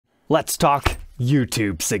Let's talk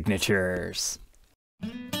YouTube signatures.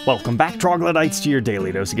 Welcome back, Troglodytes, to your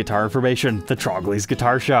daily dose of guitar information, the Trogly's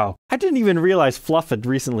Guitar Show. I didn't even realize Fluff had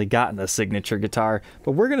recently gotten a signature guitar,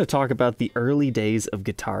 but we're going to talk about the early days of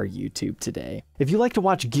guitar YouTube today. If you like to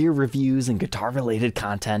watch gear reviews and guitar-related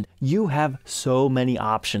content, you have so many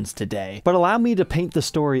options today. But allow me to paint the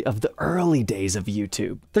story of the early days of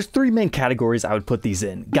YouTube. There's three main categories I would put these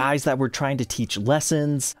in. Guys that were trying to teach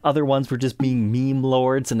lessons, other ones were just being meme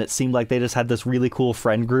lords, and it seemed like they just had this really cool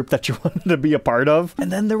friend group that you wanted to be a part of.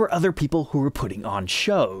 And then there were other people who were putting on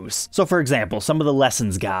shows. So for example, some of the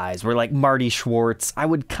lessons guys were like Marty Schwartz. I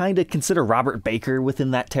would kind of consider Robert Baker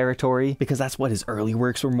within that territory because that's what his early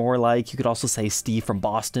works were more like. You could also say Steve from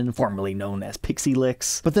Boston, formerly known as Pixie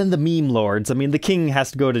Licks. But then the meme lords, I mean, the king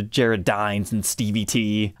has to go to Jared Dines and Stevie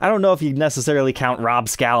T. I don't know if you'd necessarily count Rob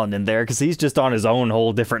Scallon in there because he's just on his own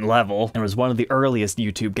whole different level and was one of the earliest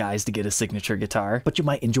YouTube guys to get a signature guitar. But you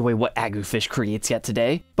might enjoy what Agufish creates yet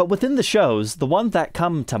today. But within the shows, the one that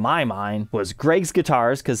come to my mind was Greg's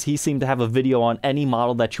Guitars, because he seemed to have a video on any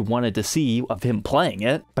model that you wanted to see of him playing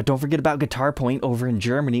it. But don't forget about Guitar Point over in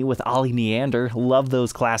Germany with Ollie Neander. Love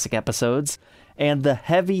those classic episodes. And the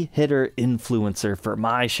heavy hitter influencer for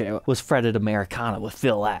my show was Fretted Americana with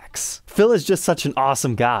Phil X. Phil is just such an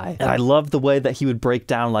awesome guy, and I love the way that he would break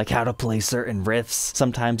down like how to play certain riffs,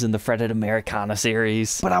 sometimes in the Fretted Americana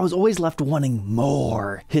series. But I was always left wanting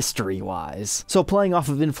more history-wise. So playing off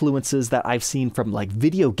of influences that I've seen from like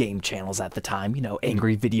video game channels at the time, you know,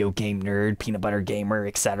 Angry Video Game Nerd, Peanut Butter Gamer,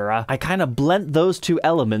 etc. I kind of blent those two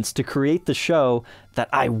elements to create the show that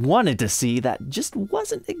I wanted to see that just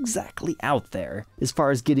wasn't exactly out there, as far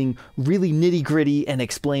as getting really nitty-gritty and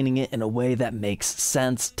explaining it in a way that makes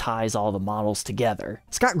sense, ties all the models together.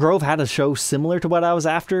 Scott Grove had a show similar to what I was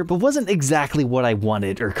after, but wasn't exactly what I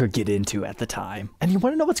wanted or could get into at the time. And you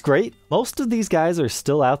want to know what's great? Most of these guys are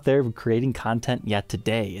still out there creating content yet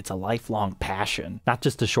today. It's a lifelong passion, not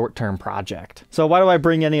just a short-term project. So why do I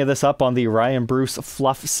bring any of this up on the Ryan Bruce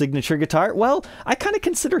Fluff signature guitar? Well, I kind of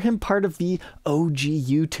consider him part of the OG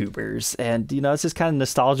YouTubers, and you know, it's just kind of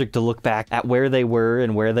nostalgic to look back at where they were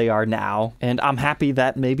and where they are now, and I'm happy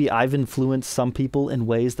that maybe I've influenced some people in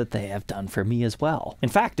ways that they have done for me as well. In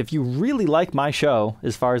fact, if you really like my show,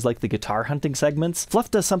 as far as like the guitar hunting segments,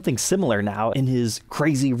 Fluff does something similar now in his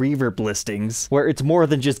crazy reverb listings, where it's more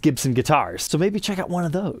than just Gibson guitars, so maybe check out one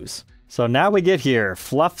of those. So now we get here,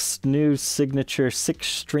 Fluff's new signature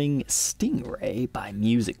 6-string Stingray by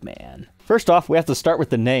Music Man. First off, we have to start with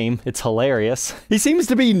the name. It's hilarious. He seems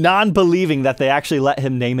to be non-believing that they actually let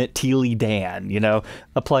him name it Teely Dan, you know,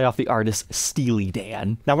 a play off the artist Steely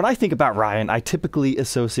Dan. Now, when I think about Ryan, I typically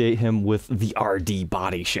associate him with the RD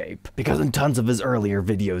body shape, because in tons of his earlier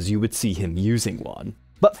videos, you would see him using one.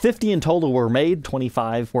 But 50 in total were made,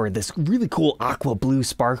 25 were this really cool aqua blue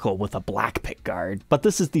sparkle with a black pickguard. But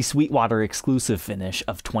this is the Sweetwater exclusive finish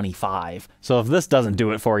of 25. So if this doesn't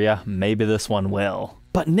do it for you, maybe this one will.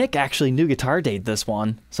 But Nick actually new guitar date this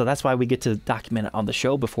one, so that's why we get to document it on the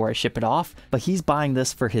show before I ship it off. But he's buying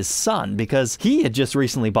this for his son because he had just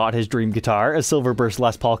recently bought his dream guitar, a Silverburst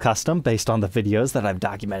Les Paul Custom, based on the videos that I've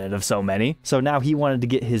documented of so many. So now he wanted to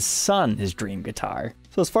get his son his dream guitar.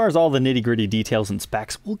 So as far as all the nitty-gritty details and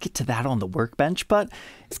specs, we'll get to that on the workbench, but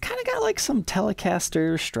it's kind of got like some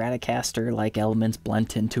Telecaster, Stratocaster-like elements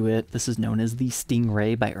blent into it. This is known as the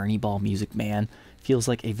Stingray by Ernie Ball Music Man. Feels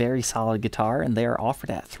like a very solid guitar, and they are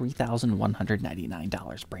offered at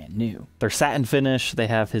 $3,199 brand new. They're satin finish, they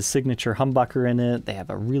have his signature humbucker in it, they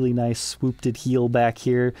have a really nice swooped heel back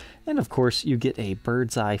here, and of course you get a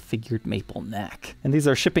bird's eye figured maple neck. And these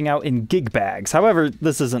are shipping out in gig bags. However,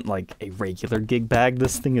 this isn't like a regular gig bag.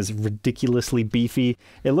 This thing is ridiculously beefy.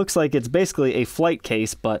 It looks like it's basically a flight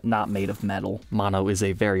case, but not made of metal. Mono is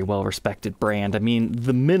a very well-respected brand. I mean,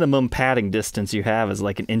 the minimum padding distance you have is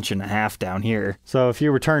like 1.5 inches down here. So if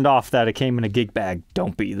you were turned off that it came in a gig bag,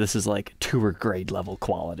 don't be. This is like tour grade level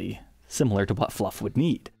quality, similar to what Fluff would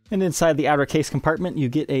need. And inside the outer case compartment, you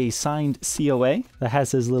get a signed COA that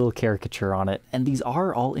has his little caricature on it, and these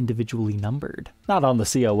are all individually numbered. Not on the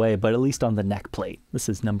COA, but at least on the neck plate. This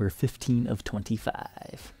is number 15 of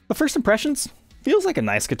 25. But first impressions? Feels like a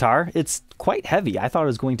nice guitar. It's quite heavy. I thought it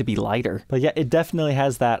was going to be lighter. But yeah, it definitely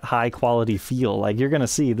has that high quality feel. Like you're gonna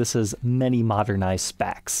see, this has many modernized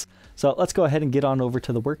specs. So let's go ahead and get on over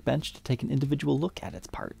to the workbench to take an individual look at its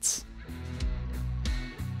parts.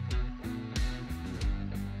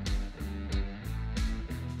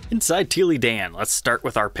 Inside Teely Dan, let's start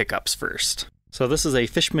with our pickups first. So this is a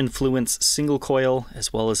Fishman Fluence single coil,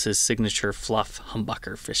 as well as his signature Fluff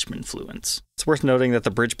humbucker Fishman Fluence. It's worth noting that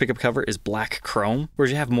the bridge pickup cover is black chrome,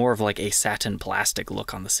 whereas you have more of like a satin plastic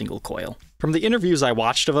look on the single coil. From the interviews I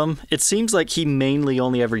watched of him, it seems like he mainly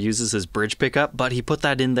only ever uses his bridge pickup, but he put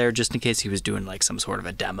that in there just in case he was doing like some sort of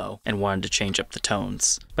a demo and wanted to change up the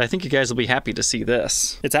tones. But I think you guys will be happy to see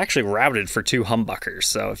this. It's actually routed for 2 humbuckers,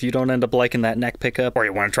 so if you don't end up liking that neck pickup or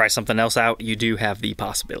you want to try something else out, you do have the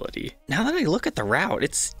possibility. Now that I look at the route,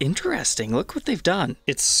 it's interesting. Look what they've done.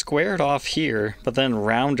 It's squared off here, but then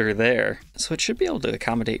rounder there. So it should be able to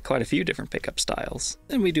accommodate quite a few different pickup styles.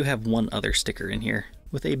 Then we do have one other sticker in here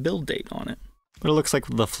with a build date on it. But it looks like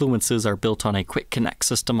the Fluences are built on a quick connect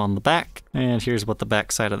system on the back. And here's what the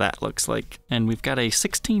back side of that looks like. And we've got a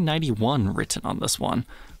 1691 written on this one.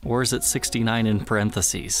 Or is it 69 in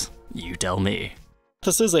parentheses? You tell me.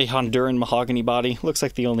 This is a Honduran mahogany body. Looks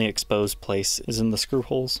like the only exposed place is in the screw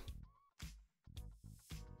holes.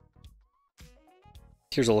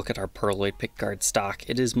 Here's a look at our Pearloid pickguard stock.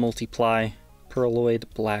 It is multiply,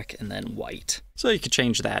 Pearloid, black, and then white. So you could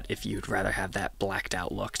change that if you'd rather have that blacked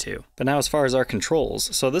out look too. But now as far as our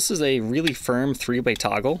controls, so this is a really firm 3-way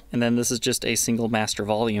toggle, and then this is just a single master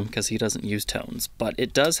volume because he doesn't use tones, but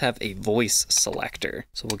it does have a voice selector.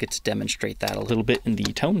 So we'll get to demonstrate that a little bit in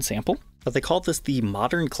the tone sample. But they call this the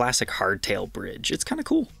Modern Classic Hardtail Bridge. It's kind of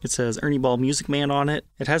cool. It says Ernie Ball Music Man on it.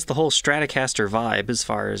 It has the whole Stratocaster vibe as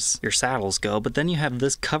far as your saddles go, but then you have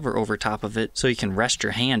this cover over top of it so you can rest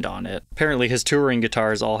your hand on it. Apparently his touring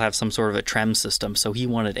guitars all have some sort of a trem system, so he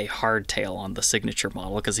wanted a hardtail on the signature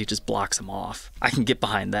model because he just blocks them off. I can get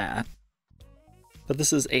behind that. But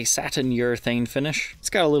this is a satin urethane finish.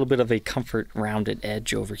 It's got a little bit of a comfort rounded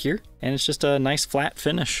edge over here, and it's just a nice flat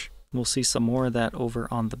finish. We'll see some more of that over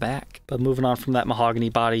on the back. But moving on from that mahogany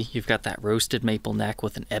body, you've got that roasted maple neck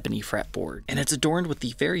with an ebony fretboard. And it's adorned with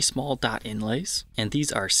the very small dot inlays. And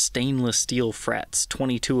these are stainless steel frets,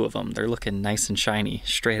 22 of them. They're looking nice and shiny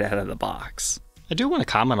straight out of the box. I do want to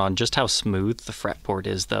comment on just how smooth the fretboard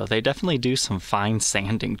is though. They definitely do some fine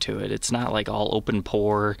sanding to it. It's not like all open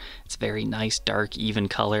pore. It's very nice, dark, even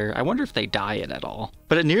color. I wonder if they dye it at all.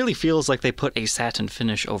 But it nearly feels like they put a satin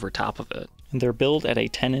finish over top of it. And they're billed at a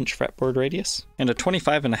 10-inch fretboard radius and a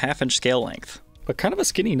 25.5-inch scale length. But kind of a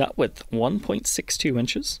skinny nut width, 1.62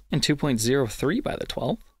 inches and 2.03 by the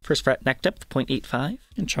 12th. First fret neck depth, 0.85,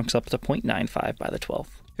 and chunks up to 0.95 by the 12th.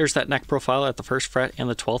 Here's that neck profile at the 1st fret and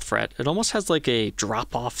the 12th fret. It almost has like a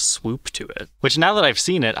drop-off swoop to it, which now that I've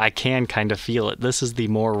seen it, I can kind of feel it. This is the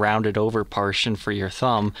more rounded over portion for your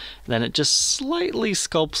thumb, then it just slightly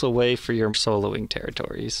sculpts away for your soloing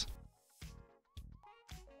territories.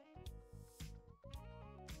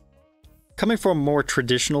 Coming from more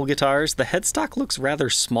traditional guitars, the headstock looks rather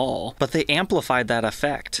small, but they amplified that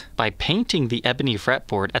effect by painting the ebony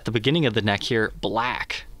fretboard at the beginning of the neck here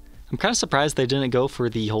black. I'm kind of surprised they didn't go for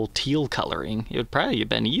the whole teal coloring. It would probably have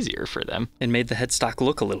been easier for them. And made the headstock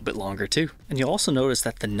look a little bit longer too. And you'll also notice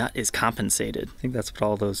that the nut is compensated. I think that's what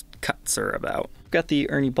all those cuts are about. We've got the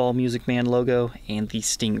Ernie Ball Music Man logo and the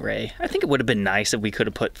Stingray. I think it would have been nice if we could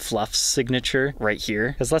have put Fluff's signature right here.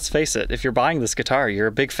 Because let's face it, if you're buying this guitar, you're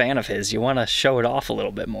a big fan of his. You want to show it off a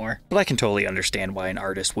little bit more. But I can totally understand why an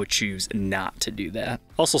artist would choose not to do that.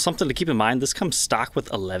 Also, something to keep in mind, this comes stock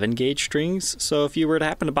with 11 gauge strings. So if you were to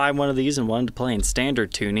happen to buy one of these and wanted to play in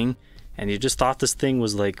standard tuning, and you just thought this thing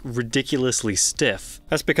was like ridiculously stiff,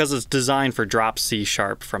 that's because it's designed for drop C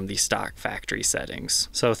sharp from the stock factory settings.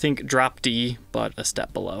 So think drop D, but a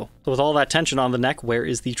step below. So with all that tension on the neck, where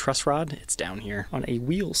is the truss rod? It's down here on a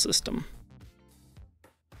wheel system.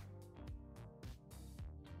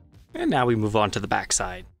 And now we move on to the back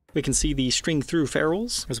side. We can see the string through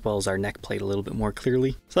ferrules, as well as our neck plate a little bit more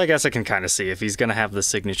clearly. So I guess I can kind of see if he's gonna have the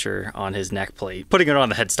signature on his neck plate. Putting it on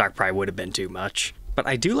the headstock probably would have been too much. But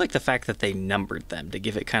I do like the fact that they numbered them to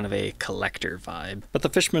give it kind of a collector vibe. But the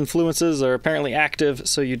Fishman Fluences are apparently active,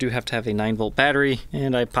 so you do have to have a 9-volt battery,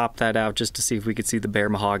 and I popped that out just to see if we could see the bare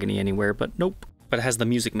mahogany anywhere, but nope. But it has the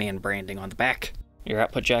Music Man branding on the back. Your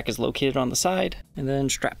output jack is located on the side, and then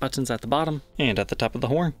strap buttons at the bottom and at the top of the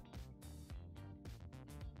horn.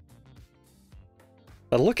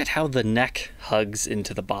 But look at how the neck hugs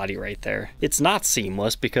into the body right there. It's not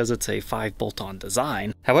seamless because it's a 5 bolt-on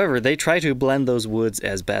design. However, they try to blend those woods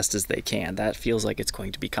as best as they can. That feels like it's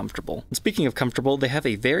going to be comfortable. And speaking of comfortable, they have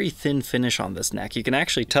a very thin finish on this neck. You can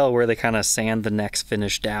actually tell where they kind of sand the neck's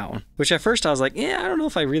finish down. Which at first I was like, yeah, I don't know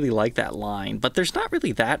if I really like that line. But there's not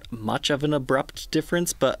really that much of an abrupt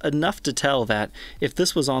difference, but enough to tell that if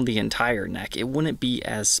this was on the entire neck, it wouldn't be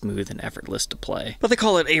as smooth and effortless to play. But they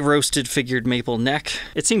call it a roasted figured maple neck.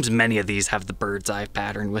 It seems many of these have the bird's eye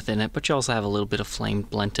pattern within it, but you also have a little bit of flame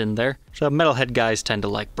blent in there. So metalhead guys tend to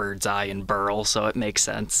like bird's eye and burl, so it makes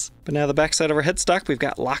sense. But now the backside of our headstock, we've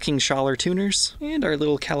got locking Schaller tuners and our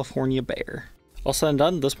little California bear. All said and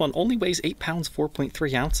done, this one only weighs 8 pounds,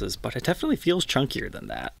 4.3 ounces, but it definitely feels chunkier than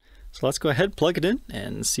that. So let's go ahead, plug it in,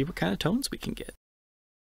 and see what kind of tones we can get.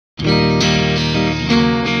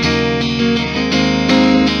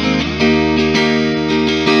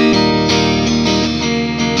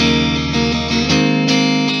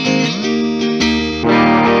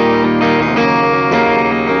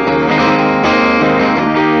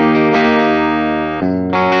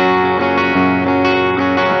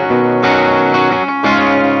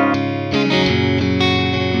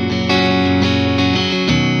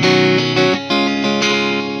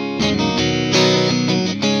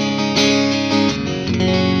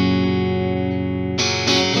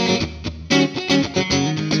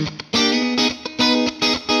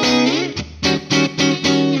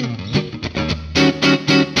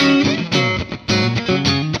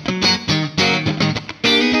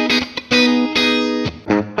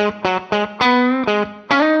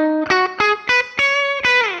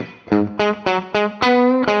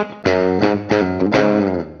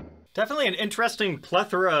 Definitely an interesting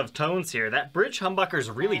plethora of tones here. That bridge humbucker's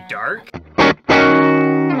really dark.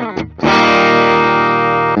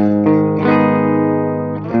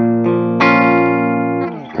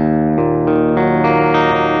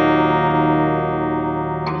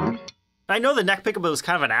 I know the neck pickup was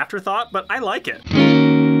kind of an afterthought, but I like it.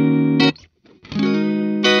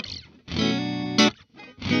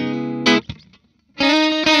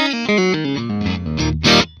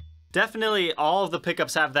 Definitely all of the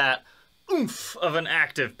pickups have that oomph of an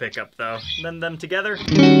active pickup though. Then them together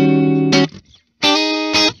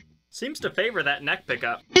seems to favor that neck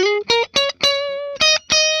pickup.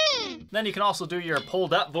 Then you can also do your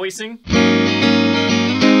pulled up voicing.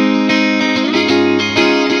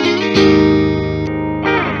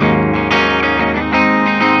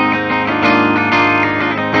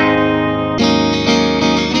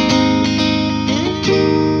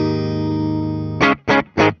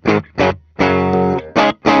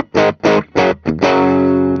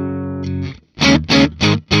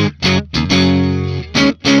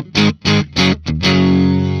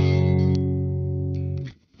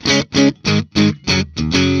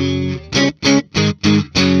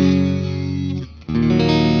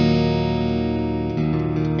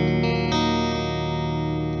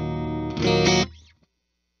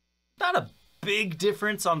 Not a big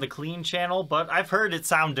difference on the clean channel, but I've heard it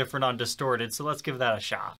sound different on distorted, so let's give that a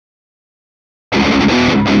shot.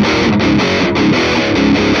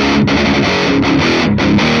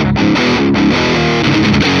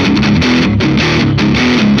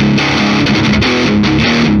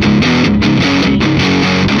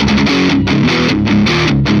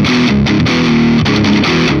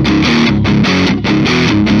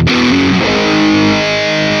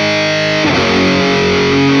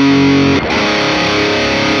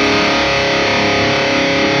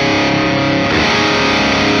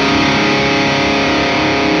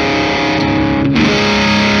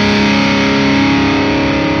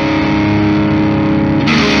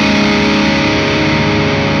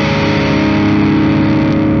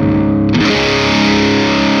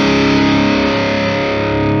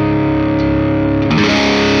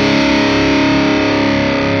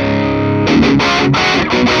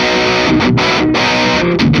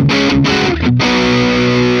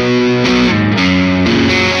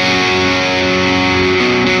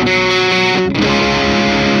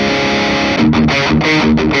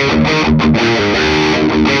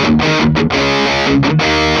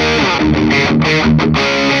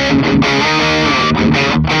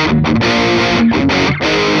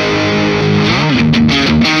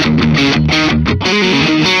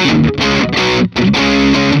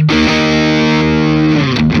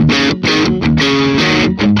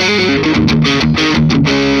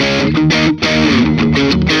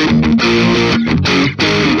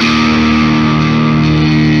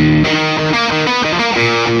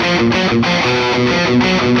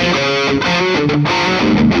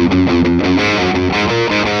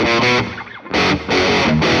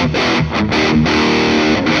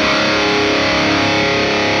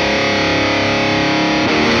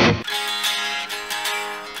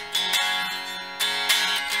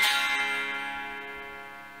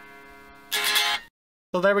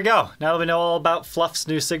 So there we go. Now that we know all about Fluff's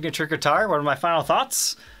new signature guitar, what are my final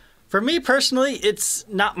thoughts? For me personally, it's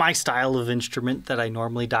not my style of instrument that I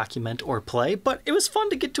normally document or play, but it was fun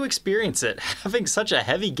to get to experience it. Having such a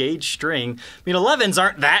heavy gauge string, I mean 11s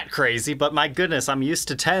aren't that crazy, but my goodness, I'm used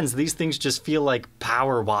to 10s. These things just feel like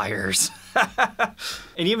power wires.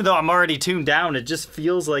 And even though I'm already tuned down, it just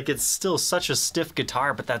feels like it's still such a stiff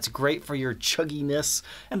guitar, but that's great for your chugginess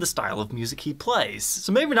and the style of music he plays.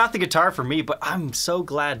 So maybe not the guitar for me, but I'm so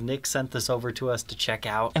glad Nick sent this over to us to check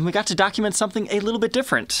out. And we got to document something a little bit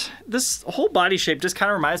different. This whole body shape just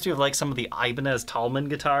kind of reminds me of like some of the Ibanez Tallman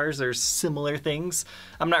guitars. There's similar things.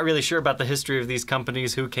 I'm not really sure about the history of these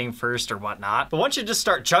companies, who came first or whatnot. But once you just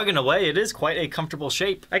start chugging away, it is quite a comfortable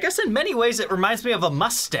shape. I guess in many ways it reminds me of a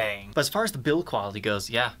Mustang. But as far as the build quality goes,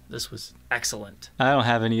 yeah, this was excellent. I don't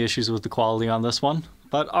have any issues with the quality on this one.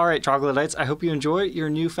 But alright, Troglodytes, I hope you enjoy your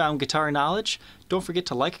newfound guitar knowledge. Don't forget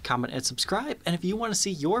to like, comment, and subscribe. And if you want to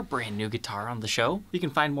see your brand new guitar on the show, you can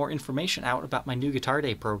find more information out about my new Guitar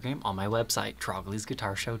Day program on my website,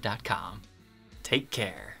 troglysguitarshow.com. Take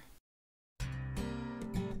care.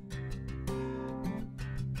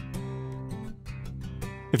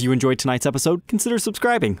 If you enjoyed tonight's episode, consider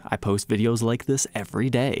subscribing. I post videos like this every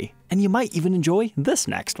day. And you might even enjoy this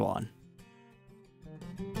next one.